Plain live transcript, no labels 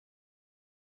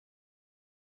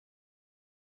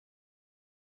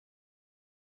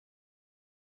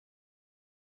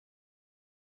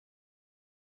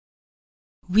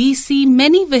we see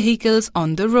many vehicles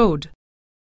on the road.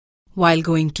 While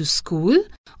going to school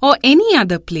or any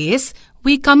other place,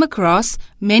 we come across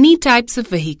many types of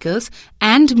vehicles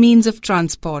and means of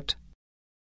transport.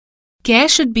 Care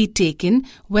should be taken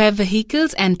where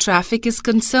vehicles and traffic is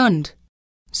concerned.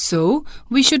 So,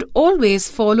 we should always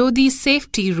follow these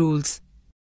safety rules.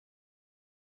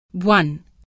 1.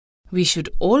 We should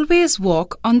always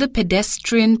walk on the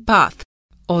pedestrian path,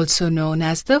 also known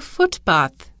as the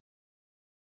footpath.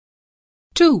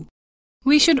 2.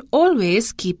 We should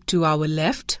always keep to our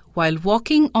left while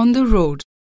walking on the road.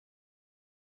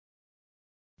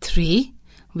 3.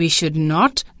 We should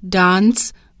not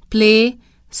dance, play,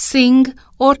 sing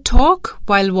or talk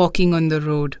while walking on the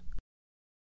road.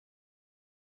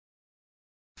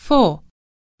 4.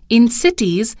 In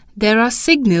cities, there are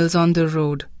signals on the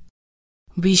road.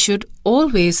 We should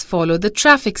always follow the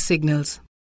traffic signals.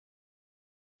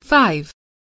 5.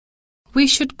 We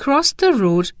should cross the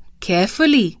road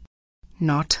carefully,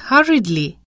 not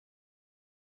hurriedly.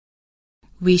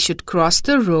 We should cross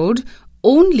the road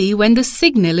only when the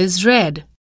signal is red.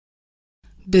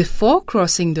 Before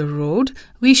crossing the road,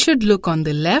 we should look on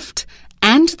the left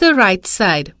and the right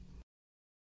side.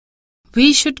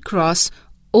 We should cross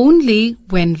only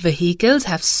when vehicles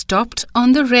have stopped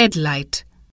on the red light.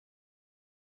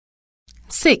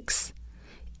 6.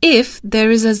 If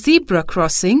there is a zebra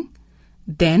crossing,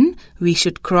 then we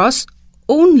should cross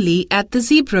only at the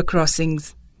zebra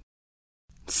crossings.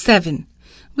 7.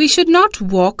 We should not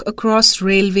walk across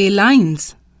railway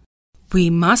lines. We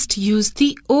must use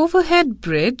the overhead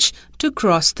bridge to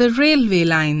cross the railway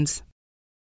lines.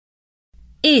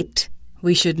 8.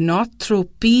 We should not throw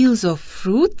peels of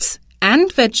fruits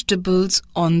and vegetables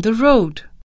on the road.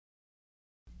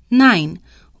 9.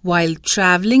 While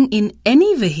traveling in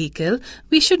any vehicle,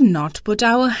 we should not put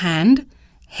our hand,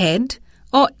 head,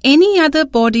 or any other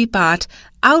body part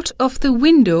out of the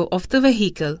window of the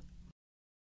vehicle.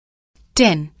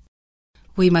 10.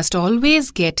 We must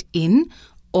always get in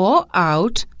or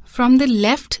out from the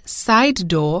left side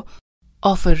door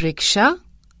of a rickshaw,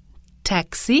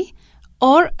 taxi,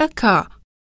 or a car.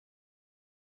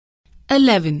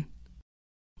 11.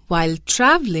 While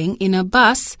traveling in a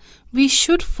bus, we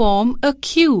should form a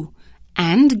queue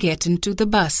and get into the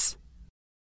bus.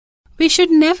 We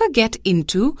should never get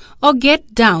into or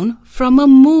get down from a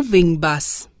moving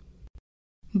bus.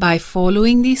 By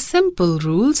following these simple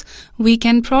rules, we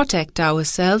can protect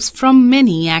ourselves from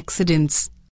many accidents.